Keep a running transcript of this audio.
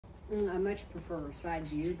I much prefer a side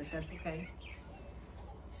view, but that's okay.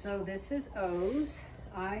 So this is O's.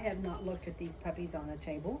 I have not looked at these puppies on a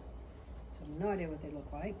table, so I have no idea what they look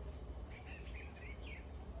like.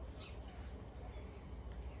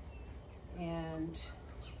 And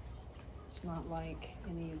it's not like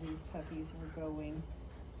any of these puppies are going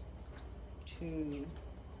to,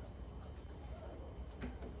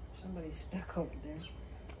 somebody's stuck over there.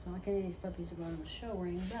 It's not like any of these puppies are going to the show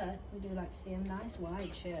ring, but we do like to see a nice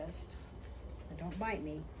wide chest. They don't bite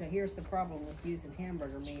me. So here's the problem with using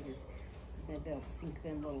hamburger meat is that they'll sink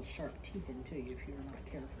them little sharp teeth into you if you're not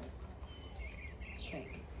careful. Okay.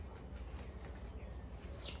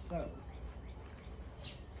 So.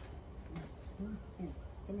 Yes,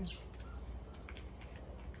 come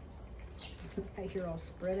here. You're all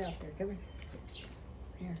spread out there. Come here.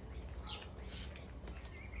 Here.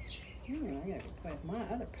 I gotta go play with my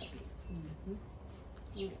other puppy.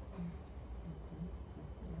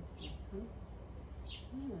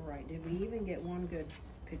 All right. Did we even get one good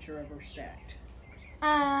picture of her stacked?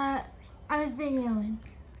 I was videoing.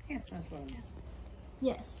 Yeah, that's what I meant.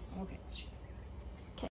 Yes. Okay.